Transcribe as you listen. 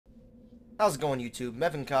How's it going, YouTube?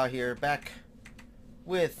 Mevin here, back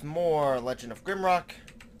with more Legend of Grimrock.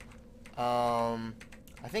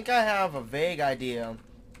 I think I have a vague idea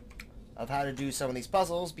of how to do some of these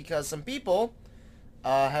puzzles because some people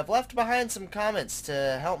have left behind some comments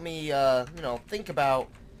to help me, think about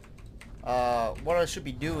what I should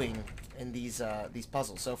be doing in these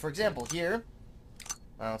puzzles. So, for example, here,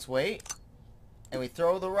 let's wait, and we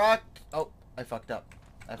throw the rock. Oh, I fucked up.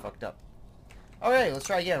 Okay, let's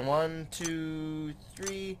try again. 1, 2,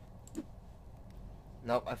 3.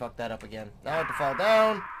 Nope, I fucked that up again. Now I have to fall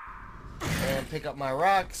down and pick up my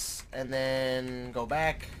rocks and then go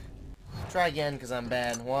back. Try again because I'm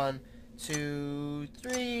bad. 1, 2,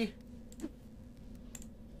 3.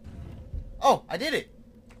 Oh, I did it!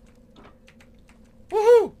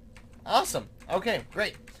 Woohoo! Awesome. Okay,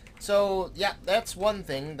 great. So, yeah, that's one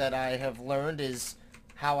thing that I have learned is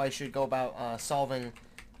how I should go about solving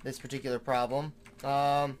this particular problem.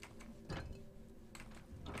 Oh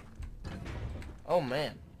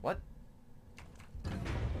man, what?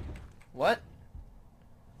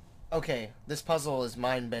 Okay, this puzzle is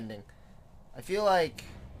mind-bending. I feel like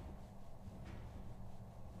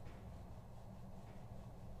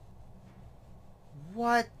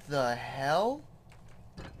what the hell?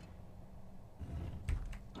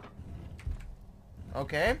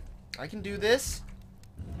 Okay, I can do this.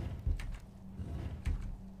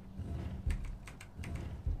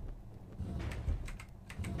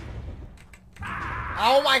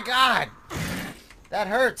 Oh my god! That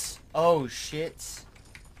hurts. Oh shit.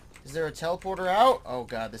 Is there a teleporter out? Oh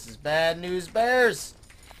god, this is bad news bears.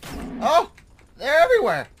 Oh! They're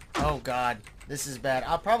everywhere! Oh god, this is bad.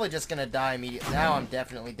 I'm probably just gonna die immediately. Now I'm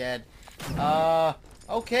definitely dead.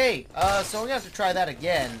 Okay. So we're gonna have to try that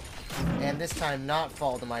again. And this time not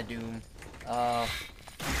fall to my doom. God,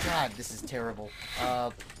 this is terrible.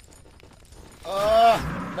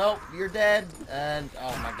 Nope, you're dead. And,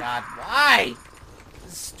 oh my god, why?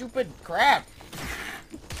 Stupid crap.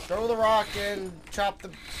 Throw the rock and chop the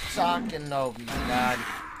sock and oh my god.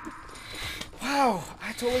 Wow,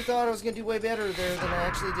 I totally thought I was going to do way better there than I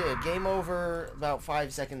actually did. Game over about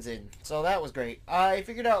 5 seconds in. So that was great. I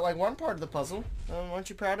figured out like one part of the puzzle. Aren't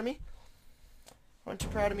you proud of me? Aren't you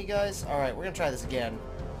proud of me, guys? Alright, we're going to try this again.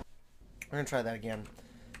 We're going to try that again.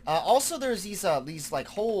 Also, there's these like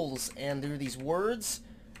holes and there are these words.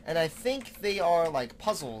 And I think they are like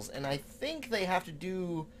puzzles, and I think they have to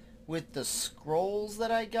do with the scrolls that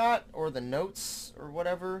I got, or the notes, or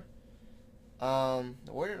whatever.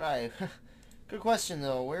 Where did I... Good question,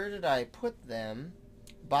 though. Where did I put them?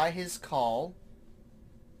 By his call.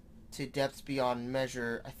 To depths beyond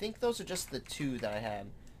measure. I think those are just the 2 that I had.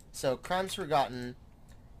 So, crimes forgotten.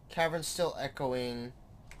 Cavern still echoing.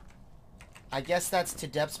 I guess that's to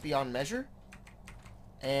depths beyond measure.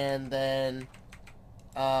 And then...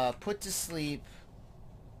 put to sleep,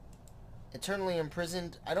 eternally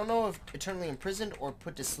imprisoned. I don't know if eternally imprisoned or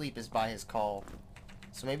put to sleep is by his call.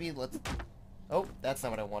 So maybe let's... Oh, that's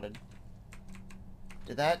not what I wanted.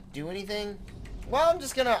 Did that do anything? Well, I'm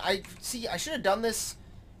just gonna... I should have done this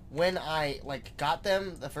when I, like, got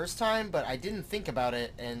them the first time, but I didn't think about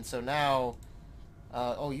it, and so now...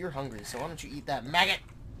 oh, you're hungry, so why don't you eat that maggot?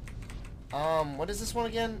 What is this one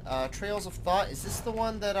again? Trails of Thought. Is this the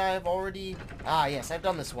one that I've already... Ah, yes, I've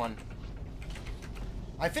done this one.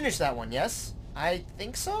 I finished that one, yes? I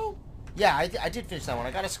think so? Yeah, I did finish that one.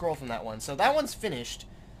 I got a scroll from that one. So that one's finished.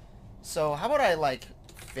 So how about I, like,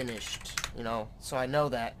 finished, you know, so I know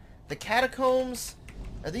that. The catacombs,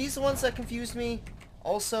 are these the ones that confused me?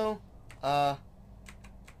 Also, oh,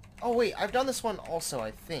 wait, I've done this one also,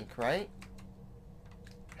 I think, right?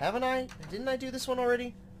 Haven't I? Didn't I do this one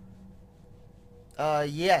already?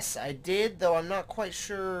 Yes, I did, though I'm not quite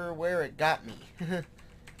sure where it got me.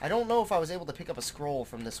 I don't know if I was able to pick up a scroll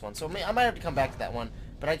from this one, so I might have to come back to that one,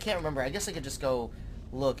 but I can't remember. I guess I could just go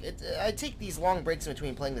look. I take these long breaks in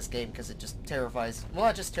between playing this game because it just terrifies, well,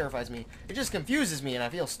 not just terrifies me, it just confuses me and I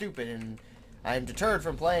feel stupid, and I'm deterred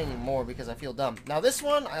from playing more because I feel dumb. Now this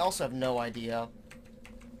one, I also have no idea.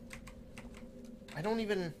 I don't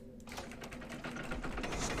even...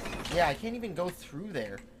 Yeah, I can't even go through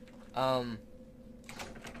there.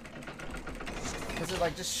 Because it,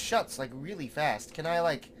 like, just shuts, like, really fast. Can I,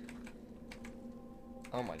 like...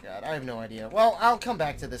 Oh, my God. I have no idea. Well, I'll come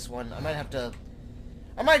back to this one. I might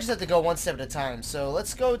just have to go one step at a time. So,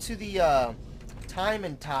 let's go to the, Time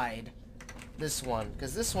and Tide. This one.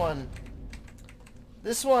 Because this one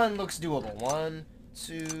looks doable. 1,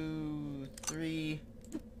 2, 3...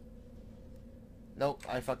 Nope,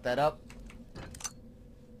 I fucked that up.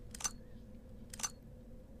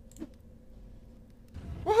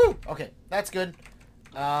 Woohoo! Okay, that's good.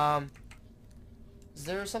 Is Is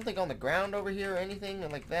there something on the ground over here or anything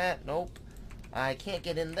like that? Nope. I can't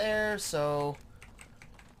get in there, so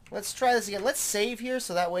let's try this again. Let's save here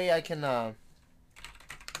so that way I can, I'll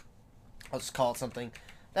just call it something.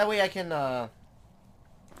 That way I can,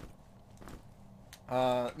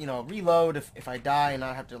 you know, reload if I die and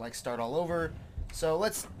not have to, like, start all over. So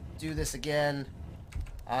let's do this again.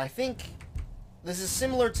 I think this is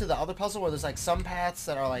similar to the other puzzle where there's, like, some paths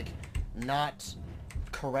that are, like, not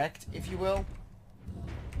correct, if you will.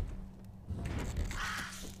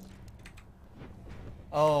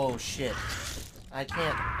 Oh, shit. I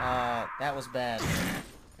can't, that was bad.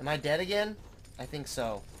 Am I dead again? I think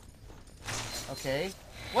so. Okay.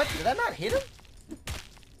 What? Did that not hit him?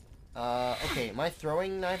 Okay, my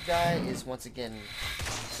throwing knife guy is once again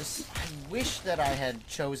just... I wish that I had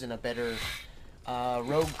chosen a better,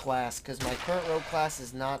 rogue class, because my current rogue class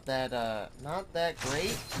is not that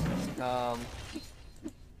great.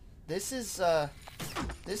 This is,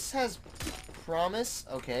 this has promise.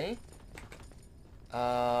 Okay.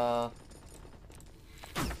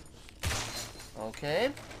 Okay.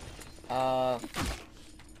 Oh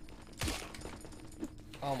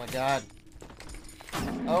my god.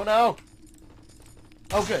 Oh no!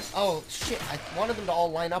 Oh good. Oh shit, I wanted them to all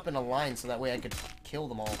line up in a line so that way I could kill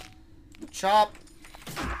them all. Chop!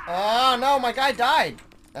 Oh no, my guy died!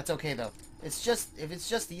 That's okay though. It's just, if it's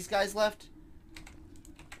just these guys left.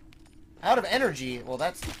 Out of energy. Well,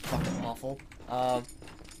 that's fucking awful. Oh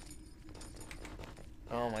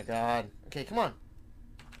my god. Okay, come on.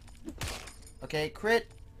 Okay,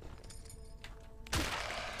 crit.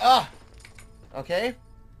 Ah! Okay.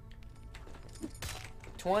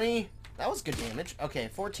 20. That was good damage. Okay,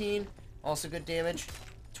 14. Also good damage.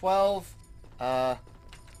 12. Oh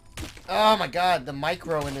my god, the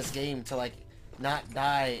micro in this game to, like, not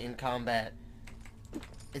die in combat.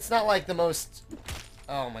 It's not like the most...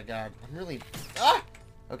 Oh my god. I'm really... Ah!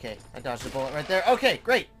 Okay, I dodged a bullet right there. Okay,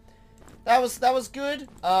 great. That was good.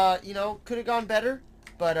 You know, could have gone better.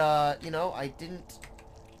 But, you know, I didn't...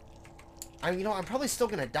 you know, I'm probably still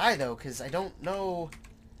gonna die, though, because I don't know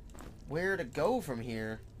where to go from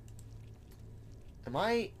here. Am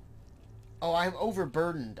I... Oh, I'm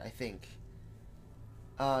overburdened, I think.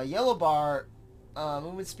 Yellow bar,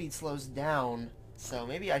 movement speed slows down, so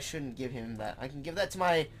maybe I shouldn't give him that. I can give that to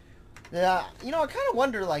my... you know, I kind of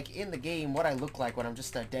wonder, like, in the game, what I look like when I'm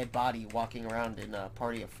just a dead body walking around in a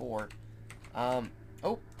party of 4. Oh,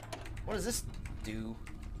 what does this do?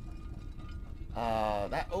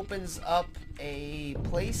 That opens up a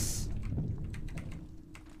place.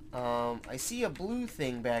 I see a blue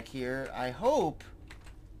thing back here. I hope...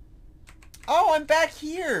 Oh, I'm back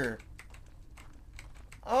here!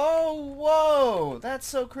 Oh, whoa! That's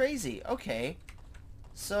so crazy. Okay.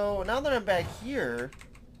 So, now that I'm back here...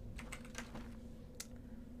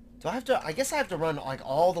 Do I have to... I guess I have to run, like,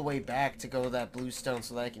 all the way back to go to that blue stone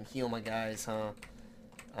so that I can heal my guys, huh?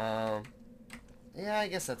 Yeah, I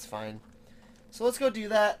guess that's fine. So let's go do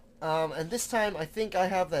that. And this time, I think I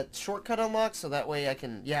have that shortcut unlocked, so that way I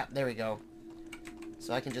can... Yeah, there we go.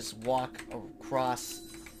 So I can just walk across,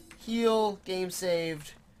 heal, game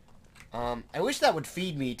saved. I wish that would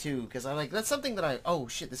feed me, too, because I'm like, that's something that I... Oh,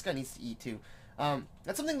 shit, this guy needs to eat, too.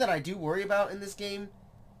 That's something that I do worry about in this game.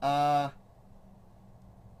 Alright.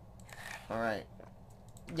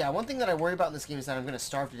 Yeah, one thing that I worry about in this game is that I'm going to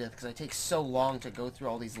starve to death, because I take so long to go through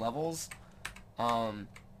all these levels.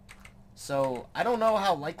 So, I don't know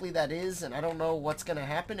how likely that is, and I don't know what's going to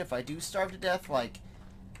happen if I do starve to death, like...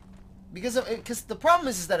 Because the problem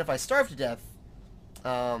is that if I starve to death...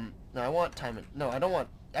 no, I want time and... No, I don't want...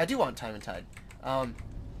 I do want time and tide.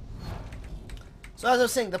 So as I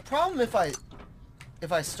was saying, the problem if I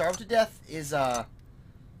starve to death is, Oh,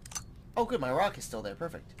 good, my rock is still there.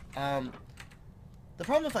 Perfect. The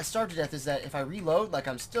problem if I starve to death is that if I reload, like,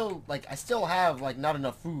 I'm still, like, I still have, like, not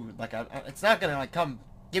enough food. Like, it's not gonna, like, come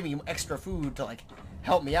give me extra food to, like,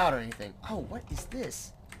 help me out or anything. Oh, what is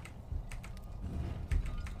this?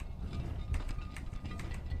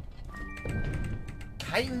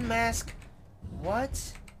 Chitin mask?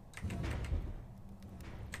 What?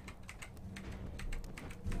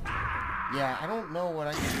 Yeah, I don't know what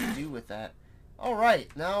I can do with that.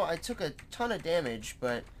 Alright, now I took a ton of damage,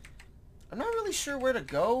 but I'm not really sure where to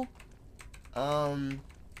go. I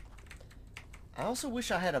also wish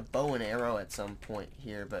I had a bow and arrow at some point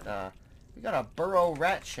here, but we got a burrow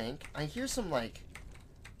rat shank. I hear some, like,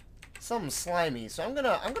 something slimy, so I'm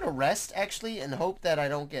gonna rest actually and hope that I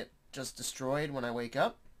don't get just destroyed when I wake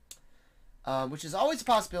up. Which is always a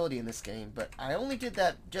possibility in this game, but I only did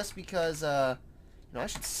that just because, you know, I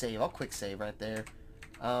should save. I'll quick save right there.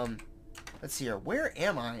 Let's see here. Where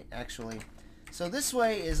am I, actually? So this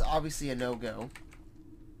way is obviously a no-go.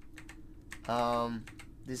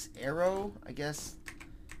 This arrow, I guess,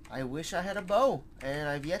 I wish I had a bow, and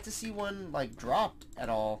I've yet to see one, like, dropped at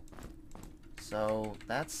all. So,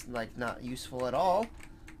 that's, like, not useful at all.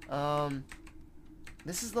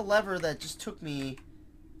 This is the lever that just took me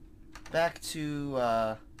back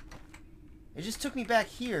to, it just took me back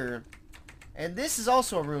here. And this is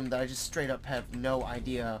also a room that I just straight up have no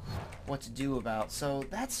idea what to do about. So,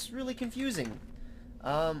 that's really confusing.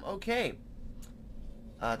 Okay.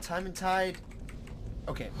 Time and Tide.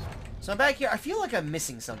 Okay. So I'm back here. I feel like I'm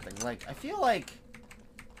missing something. Like, I feel like...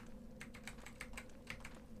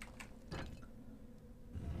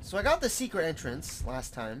 So I got the secret entrance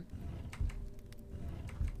last time.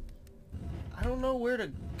 I don't know where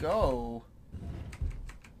to go.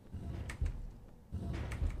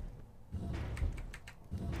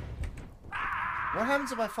 What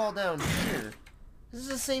happens if I fall down here? This is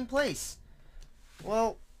the same place.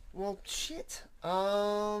 Well, shit.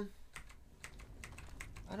 I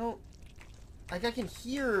don't... Like, I can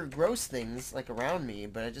hear gross things, like, around me,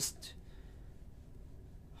 but I just...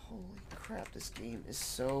 Holy crap, this game is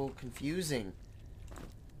so confusing.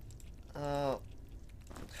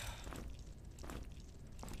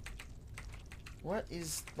 What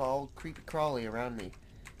is all creepy crawly around me?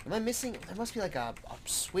 Am I missing... There must be, like, a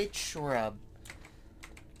switch or a...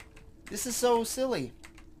 This is so silly.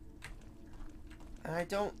 I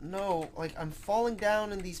don't know. Like, I'm falling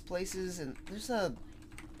down in these places, and there's a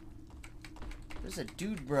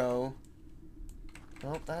dude, bro.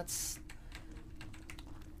 Well, that's...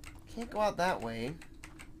 Can't go out that way.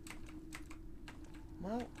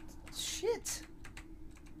 Well, shit.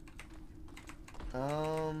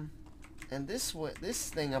 And this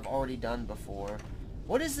thing I've already done before.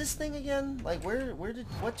 What is this thing again? Like,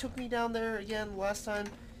 what took me down there again last time?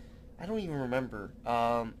 I don't even remember.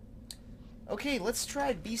 Okay, let's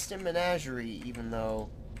try Beast and Menagerie, even though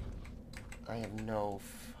I have no...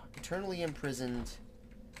 Eternally Imprisoned.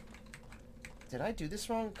 Did I do this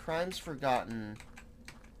wrong? Crimes Forgotten.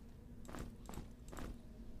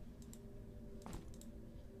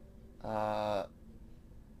 To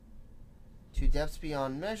Depths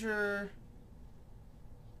Beyond Measure.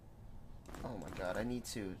 Oh my god, I need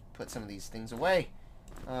to put some of these things away.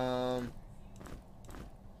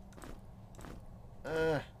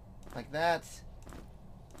 Like that.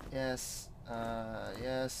 Yes.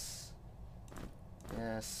 Yes.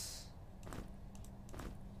 Yes.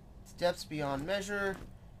 To Depths Beyond Measure.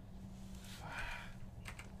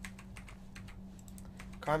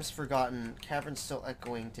 Crimes Forgotten. Cavern Still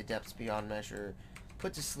Echoing to Depths Beyond Measure.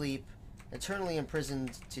 Put to Sleep. Eternally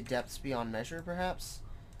Imprisoned to Depths Beyond Measure, perhaps?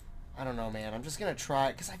 I don't know, man. I'm just gonna try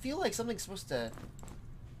it, because I feel like something's supposed to...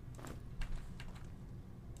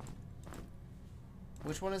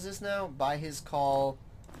 Which one is this now? By His Call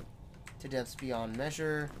to Depths Beyond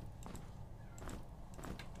Measure.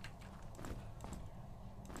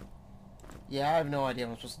 Yeah, I have no idea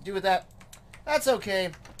what I'm supposed to do with that. That's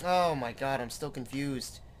okay. Oh my god, I'm still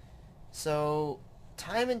confused. So,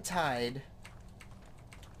 Time and Tide.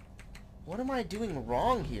 What am I doing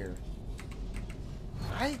wrong here?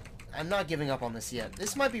 I'm not giving up on this yet.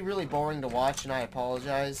 This might be really boring to watch, and I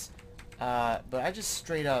apologize. But I just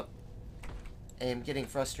straight up am getting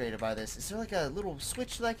frustrated by this. Is there like a little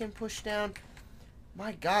switch that I can push down?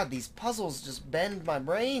 My god, these puzzles just bend my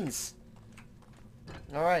brains.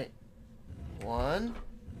 Alright. 1,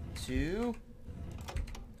 2...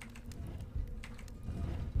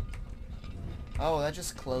 Oh, that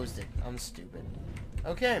just closed it. I'm stupid.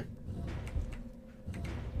 Okay.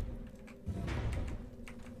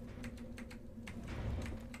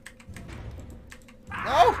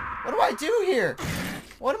 No! What do I do here?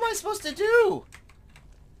 What am I supposed to do?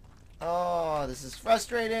 Oh, this is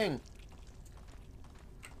frustrating.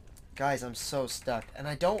 Guys, I'm so stuck. And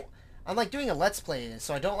I'm like doing a Let's Play,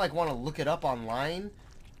 so I don't like want to look it up online.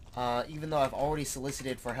 Even though I've already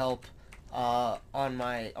solicited for help on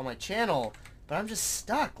my channel. But I'm just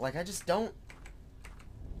stuck. Like, I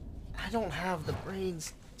don't have the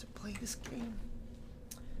brains to play this game.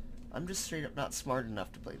 I'm just straight up not smart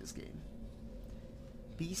enough to play this game.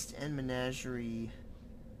 Beast and Menagerie.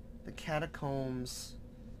 The Catacombs.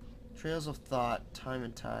 Trails of Thought. Time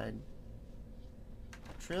and Tide.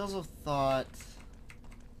 Trails of Thought.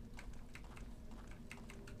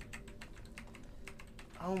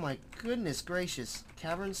 Oh my goodness gracious.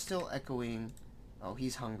 Cavern Still Echoing. Oh,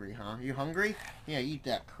 he's hungry, huh? You hungry? Yeah, eat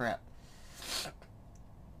that crap.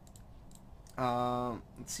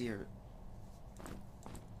 Let's see here.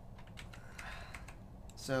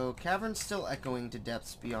 So, Cavern Still Echoing to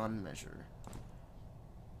Depths Beyond Measure.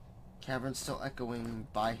 Cavern Still Echoing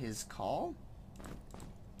by His Call?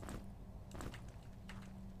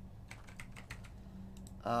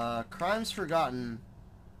 Crimes forgotten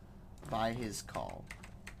by his call.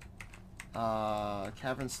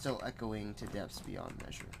 Cavern still echoing to depths beyond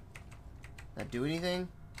measure. That do anything?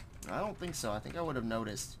 I don't think so. I think I would have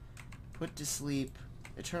noticed. Put to sleep,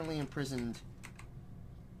 eternally imprisoned.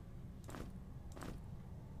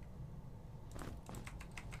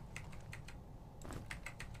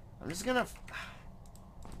 I'm just gonna...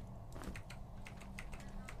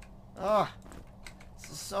 Oh,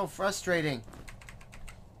 this is so frustrating.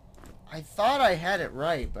 I thought I had it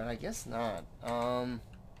right, but I guess not.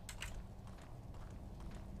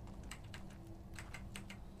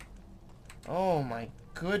 Oh my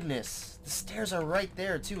goodness. The stairs are right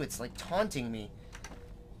there too. It's like taunting me.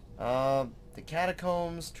 The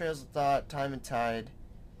catacombs, trails of thought, time and tide,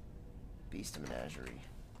 beast menagerie.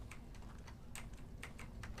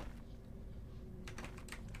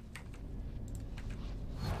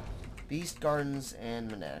 Beast gardens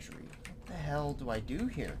and menagerie. What the hell do I do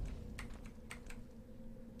here?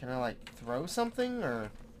 Can I like throw something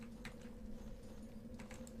or?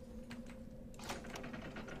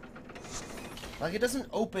 Like, it doesn't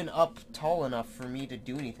open up tall enough for me to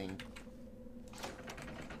do anything.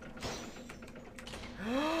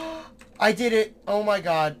 I did it! Oh my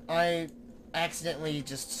god. I accidentally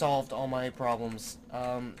just solved all my problems.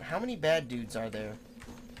 How many bad dudes are there?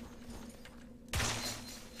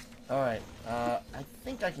 Alright, I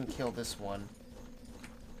think I can kill this one.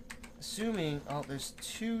 Assuming... Oh, there's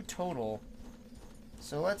 2 total.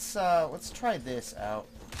 So let's try this out.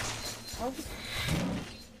 Oh.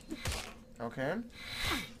 Okay.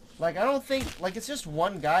 Like, I don't think... Like, it's just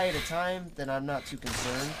one guy at a time, then I'm not too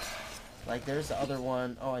concerned. Like, there's the other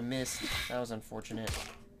one. Oh, I missed. That was unfortunate.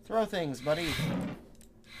 Throw things, buddy.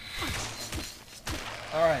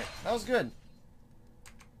 Alright, that was good.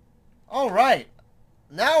 Alright.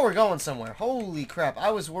 Now we're going somewhere. Holy crap.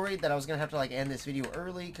 I was worried that I was going to have to, like, end this video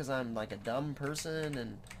early because I'm, like, a dumb person,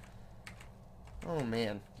 and... Oh,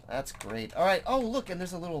 man. That's great. Alright. Oh, look, and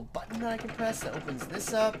there's a little button that I can press that opens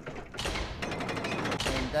this up.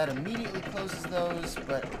 And that immediately closes those,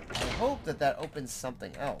 but I hope that that opens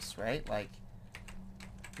something else, right? Like,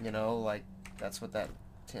 you know, like, that's what that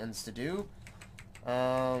tends to do.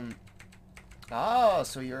 Ah,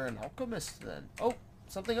 so you're an alchemist, then. Oh,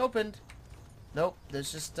 something opened. Nope,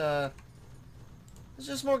 there's just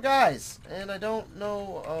more guys, and I don't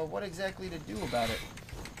know what exactly to do about it.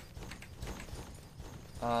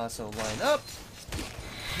 So line up,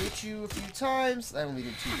 hit you a few times. That only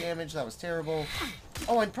did 2 damage. That was terrible.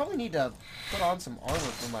 Oh, I'd probably need to put on some armor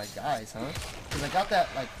for my guys, huh? Because I got that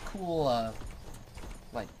like cool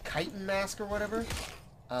like chitin mask or whatever.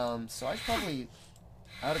 So I should probably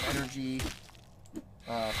out of energy.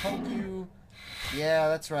 Poke you. Yeah,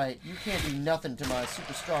 that's right. You can't do nothing to my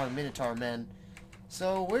super strong Minotaur men.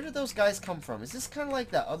 So, where did those guys come from? Is this kind of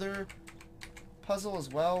like that other puzzle as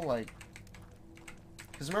well? Like,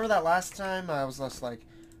 because remember that last time I was just like,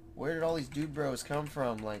 where did all these dude bros come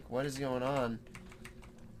from? Like, what is going on?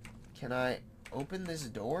 Can I open this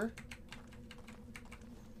door?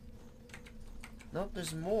 Nope,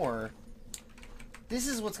 there's more. This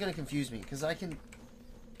is what's going to confuse me, because I can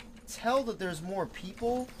tell that there's more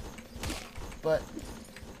people, but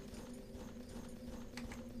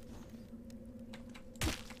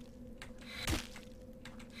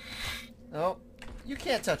oh, you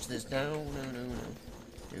can't touch this. No.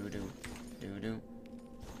 Do.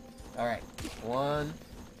 Alright. 1,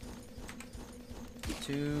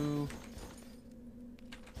 2.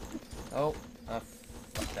 Oh, I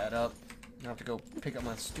fucked that up. I have to go pick up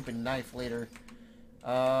my stupid knife later.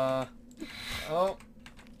 Oh.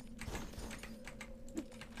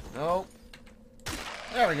 No.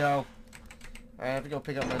 There we go. Alright, I have to go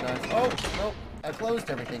pick up my knife. Oh, nope. I closed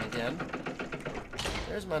everything again.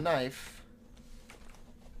 There's my knife.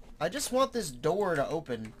 I just want this door to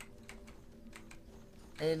open.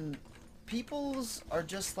 And peoples are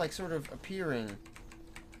just, like, sort of appearing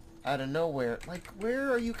out of nowhere. Like,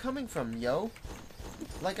 where are you coming from, yo?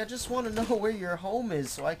 Like, I just want to know where your home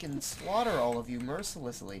is so I can slaughter all of you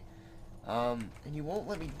mercilessly. And you won't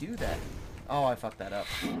let me do that. Oh, I fucked that up.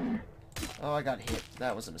 Oh, I got hit.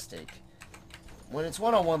 That was a mistake. When it's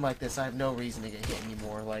one-on-one like this, I have no reason to get hit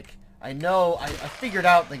anymore. Like, I know, I figured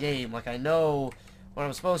out the game. Like, I know what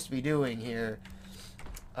I'm supposed to be doing here.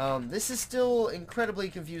 This is still incredibly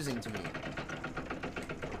confusing to me.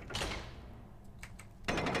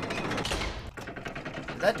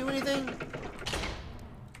 Did that do anything?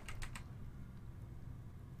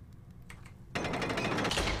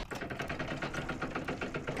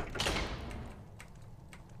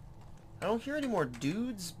 I don't hear any more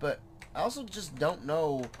dudes, but I also just don't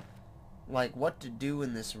know like, what to do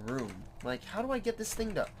in this room. Like, how do I get this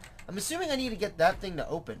thing to... I'm assuming I need to get that thing to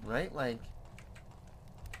open, right? Like,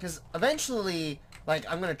 because eventually, like,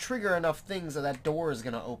 I'm going to trigger enough things that that door is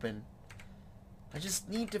going to open. I just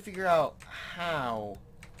need to figure out how.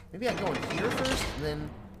 Maybe I go in here first, and then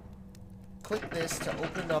click this to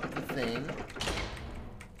open up the thing.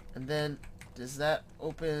 And then, does that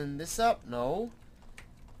open this up? No.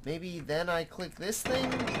 Maybe then I click this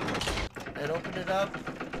thing and open it up.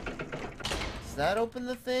 Does that open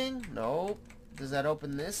the thing? No. Does that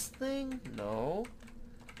open this thing? No.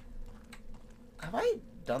 Have I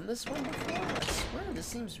done this one before? I swear this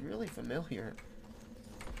seems really familiar.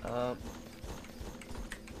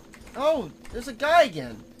 Oh, there's a guy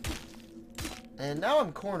again. And now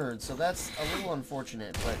I'm cornered, so that's a little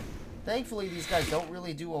unfortunate. But thankfully these guys don't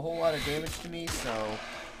really do a whole lot of damage to me, so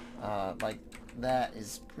like that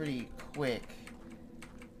is pretty quick.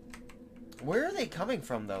 Where are they coming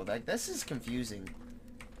from though? Like, this is confusing.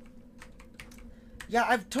 Yeah,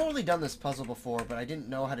 I've totally done this puzzle before, but I didn't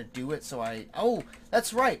know how to do it, so oh,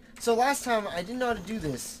 that's right. So last time I didn't know how to do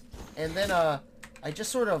this, and then I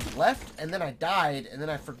just sort of left, and then I died, and then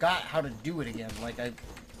I forgot how to do it again. Like, I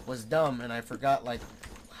was dumb, and I forgot, like,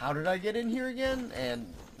 how did I get in here again?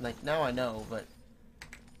 And, like, now I know, but...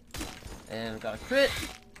 And got a crit.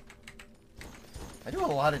 I do a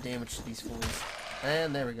lot of damage to these fools.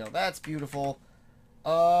 And there we go. That's beautiful.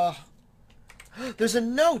 There's a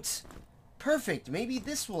note! Perfect. Maybe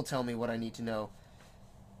this will tell me what I need to know.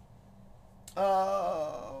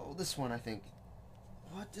 Oh, this one, I think.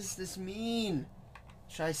 What does this mean?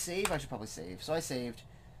 Should I save? I should probably save. So I saved.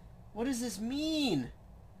 What does this mean?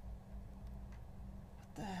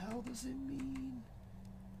 What the hell does it mean?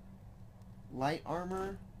 Light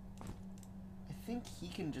armor? I think he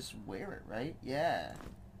can just wear it, right? Yeah.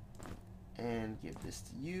 And give this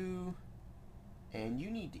to you. And you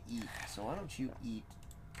need to eat. So why don't you eat?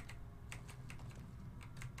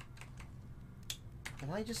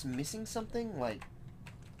 Am I just missing something? Like...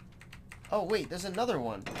 Oh, wait, there's another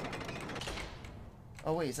one.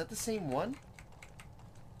 Oh, wait, is that the same one?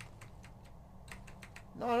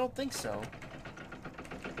 No, I don't think so.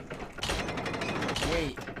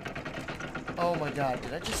 Wait. Oh my god,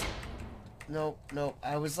 did I just... Nope, nope.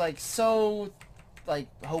 I was, like, so, like,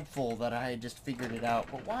 hopeful that I had just figured it out.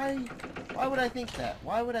 But why would I think that?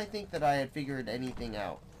 Why would I think that I had figured anything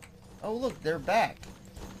out? Oh, look, they're back.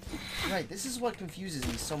 Right, this is what confuses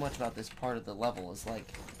me so much about this part of the level, is, like,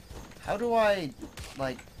 how do I,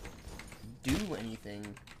 like, do anything?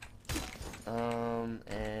 And,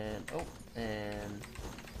 oh, and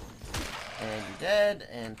you're dead,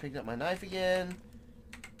 and picked up my knife again.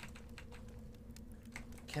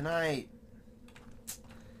 Can I...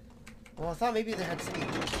 Well, I thought maybe they had something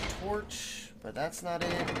to do with the torch, but that's not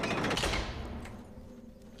it.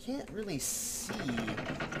 Can't really see.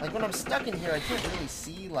 Like, when I'm stuck in here, I can't really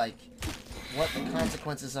see, like, what the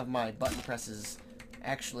consequences of my button presses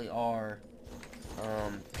actually are.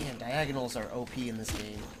 Man, diagonals are OP in this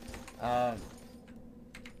game. Alright,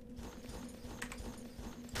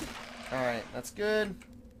 that's good.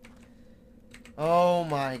 Oh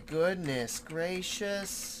my goodness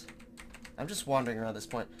gracious. I'm just wandering around this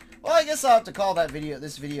point. Well, I guess I'll have to call that video,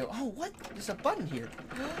 this video. Oh, what? There's a button here.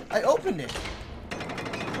 I opened it.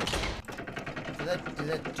 Did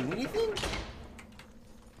that do anything?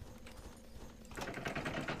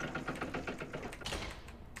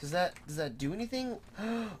 Does that do anything?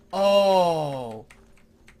 Oh.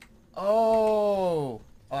 Oh.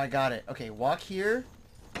 Oh, I got it. Okay, walk here.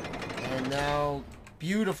 And now,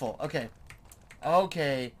 beautiful. Okay.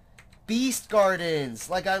 Okay. Beast Gardens.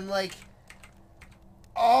 Like, I'm like...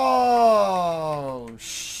 Oh,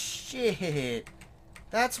 shit.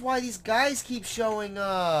 That's why these guys keep showing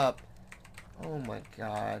up. Oh my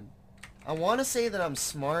god. I want to say that I'm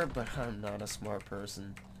smart, but I'm not a smart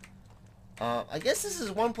person. I guess this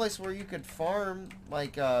is one place where you could farm,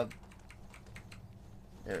 like, there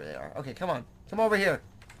they are. Okay, come on. Come over here.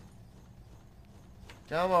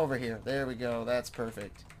 Come over here. There we go. That's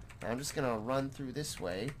perfect. Now I'm just gonna run through this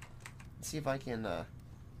way and see if I can,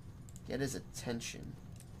 get his attention.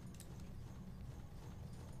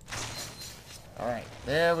 Alright,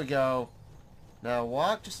 there we go. Now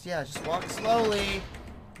walk, just walk slowly.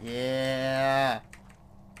 Yeah.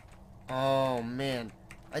 Oh, man.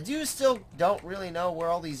 I still don't really know where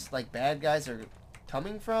all these, like, bad guys are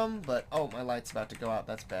coming from, but, oh, my light's about to go out.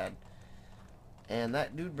 That's bad. And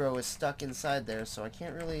that dude bro is stuck inside there, so I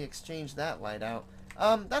can't really exchange that light out.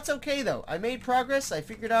 That's okay, though. I made progress. I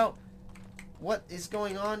figured out what is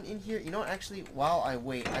going on in here. You know what? Actually, while I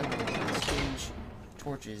wait, I will exchange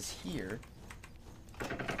torches here.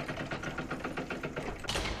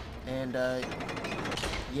 And,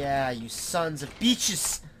 yeah, you sons of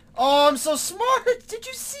bitches. Oh, I'm so smart. Did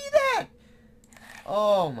you see that?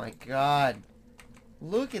 Oh, my God.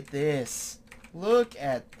 Look at this. Look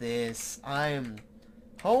at this. I am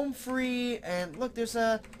home free. And look, there's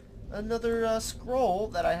another scroll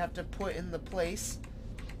that I have to put in the place.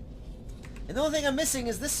 And the only thing I'm missing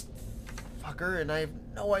is this fucker. And I have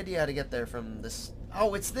no idea how to get there from this.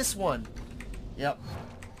 Oh, it's this one. Yep.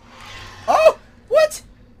 Oh! What?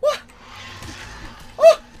 What?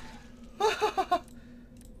 Oh!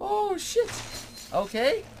 Oh, shit.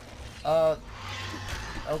 Okay.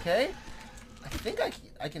 Okay. I think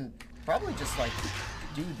I can probably just, like,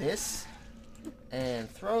 do this. And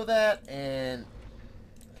throw that, and...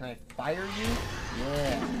 Can I fire you?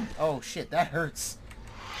 Yeah. Oh, shit, that hurts.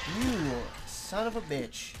 You son of a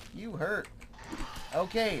bitch. You hurt.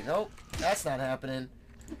 Okay, nope. That's not happening.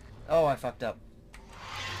 Oh, I fucked up.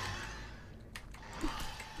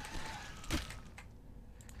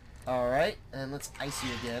 Alright, and let's ice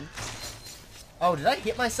you again. Oh, did I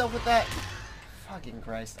hit myself with that? Fucking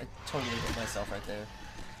Christ, I totally hit myself right there.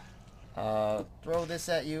 Throw this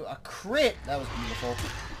at you. A crit! That was beautiful.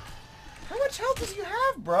 How much health does you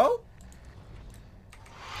have, bro?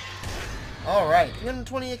 Alright,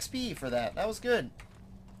 320 XP for that. That was good.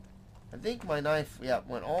 I think my knife, yeah,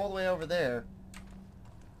 went all the way over there.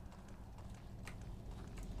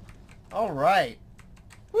 Alright.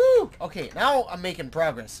 Woo! Okay, now I'm making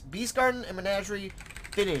progress. Beast Garden and Menagerie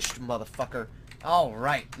finished, motherfucker.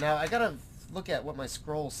 Alright, now I gotta look at what my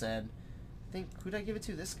scroll said. I think, who'd I give it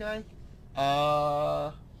to? This guy?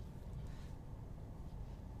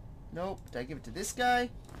 Nope. Did I give it to this guy?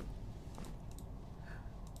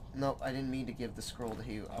 Nope, I didn't mean to give the scroll to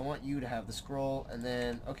you. I want you to have the scroll, and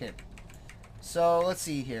then... Okay. So, let's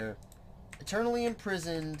see here. Eternally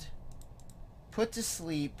imprisoned. Put to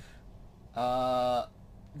sleep. But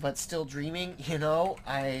still dreaming, you know?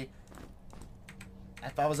 If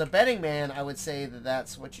I was a betting man, I would say that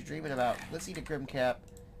that's what you're dreaming about. Let's eat a Grim Cap.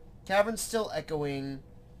 Cavern still echoing.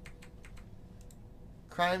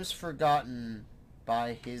 Crimes forgotten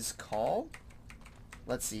by his call?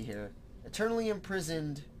 Let's see here. Eternally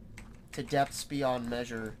imprisoned to depths beyond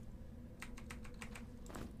measure.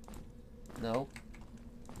 Nope.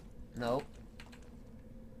 Nope.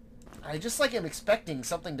 I just like am expecting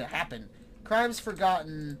something to happen. Crimes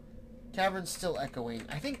forgotten. Cavern still echoing.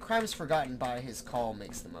 I think crimes forgotten by his call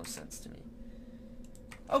makes the most sense to me.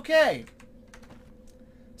 Okay.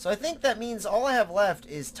 So I think that means all I have left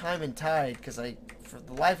is Time and Tide, because I, for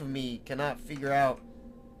the life of me, cannot figure out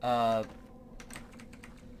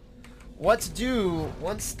what to do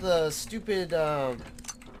once the stupid,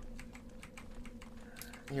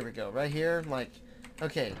 here we go, right here, like,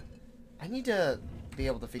 okay, I need to be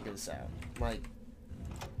able to figure this out, like,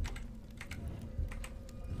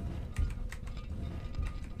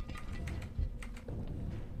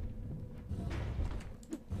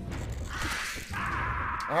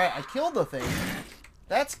 alright, I killed the thing.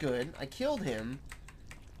 That's good. I killed him.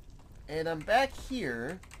 And I'm back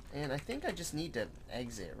here. And I think I just need to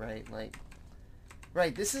exit, right? Like,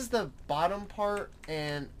 right, this is the bottom part.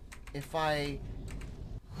 And if I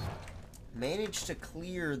manage to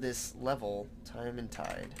clear this level, Time and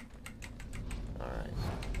Tide. Alright.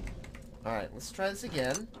 Alright, let's try this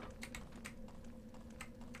again.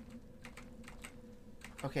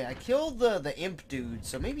 Okay, I killed the imp dude,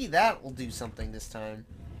 so maybe that will do something this time.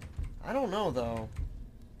 I don't know though.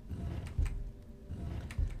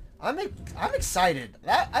 I'm excited.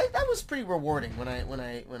 That was pretty rewarding when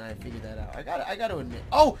I figured that out. I gotta admit.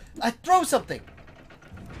 Oh, I throw something.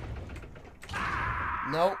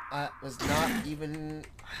 No, I was not even.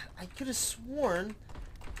 I could have sworn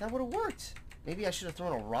that would have worked. Maybe I should have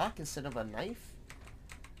thrown a rock instead of a knife.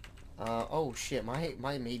 Oh shit,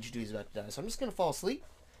 my mage dude's about to die, so I'm just gonna fall asleep.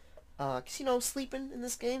 'Cause you know, sleeping in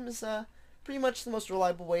this game is pretty much the most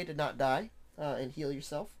reliable way to not die and heal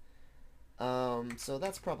yourself. So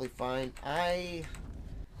that's probably fine.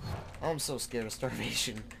 I'm so scared of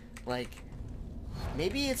starvation. Like,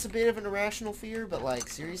 maybe it's a bit of an irrational fear, but like,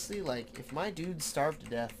 seriously, like, if my dude starved to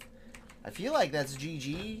death, I feel like that's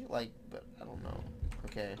GG, like, but I don't know.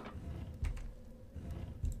 Okay.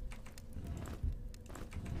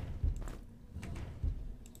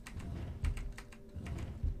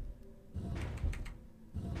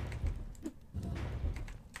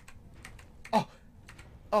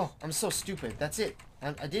 Oh, I'm so stupid. That's it.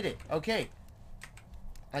 I did it. Okay.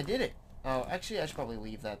 I did it. Oh, actually, I should probably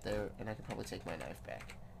leave that there, and I can probably take my knife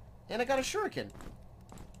back. And I got a shuriken.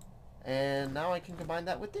 And now I can combine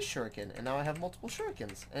that with this shuriken, and now I have multiple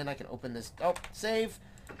shurikens. And I can open this... Oh, save!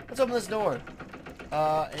 Let's open this door.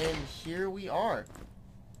 And here we are.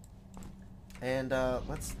 And,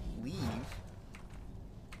 let's leave.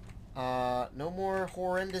 No more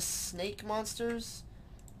horrendous snake monsters.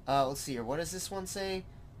 Let's see here. What does this one say?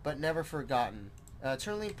 But never forgotten.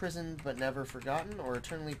 Eternally imprisoned, but never forgotten? Or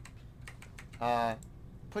eternally,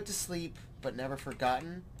 put to sleep, but never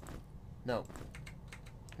forgotten? No.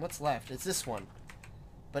 What's left? It's this one.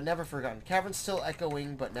 But never forgotten. Cavern still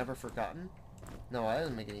echoing, but never forgotten? No, that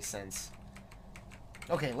doesn't make any sense.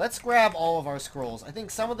 Okay, let's grab all of our scrolls. I think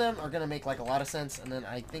some of them are going to make, like, a lot of sense, and then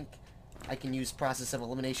I think I can use process of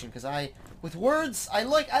elimination, because with words, I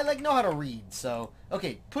know how to read, so...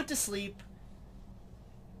 Okay, put to sleep,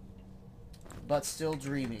 but still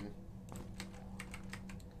dreaming.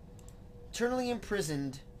 Eternally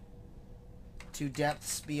imprisoned to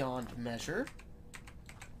depths beyond measure.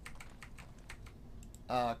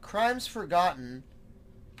 Crimes forgotten,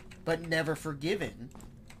 but never forgiven.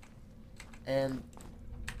 And...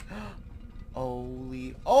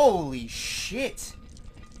 Holy shit!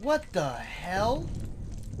 What the hell?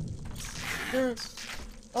 No,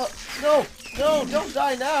 don't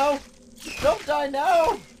die now! Don't die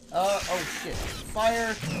now! Oh shit.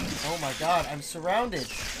 Fire. Oh my god, I'm surrounded.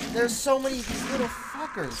 There's so many of these little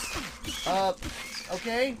fuckers.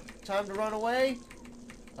 Okay, time to run away.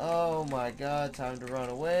 Oh my god, time to run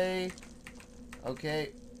away.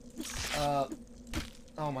 Okay.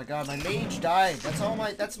 Oh my god, my mage died. That's all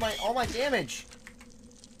my damage.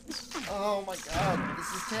 Oh my god,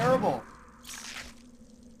 this is terrible.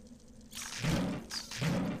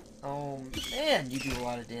 Oh man, you do a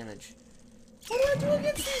lot of damage. What do I do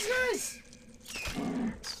against these guys?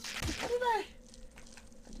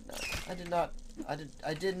 What did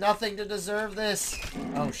I did nothing to deserve this.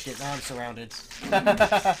 Oh shit, now I'm surrounded.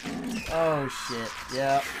 Oh shit.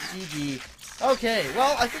 Yeah, GG. Okay,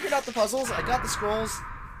 well, I figured out the puzzles. I got the scrolls.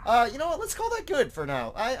 You know what? Let's call that good for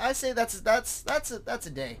now. I say that's a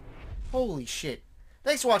day. Holy shit.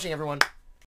 Thanks for watching, everyone.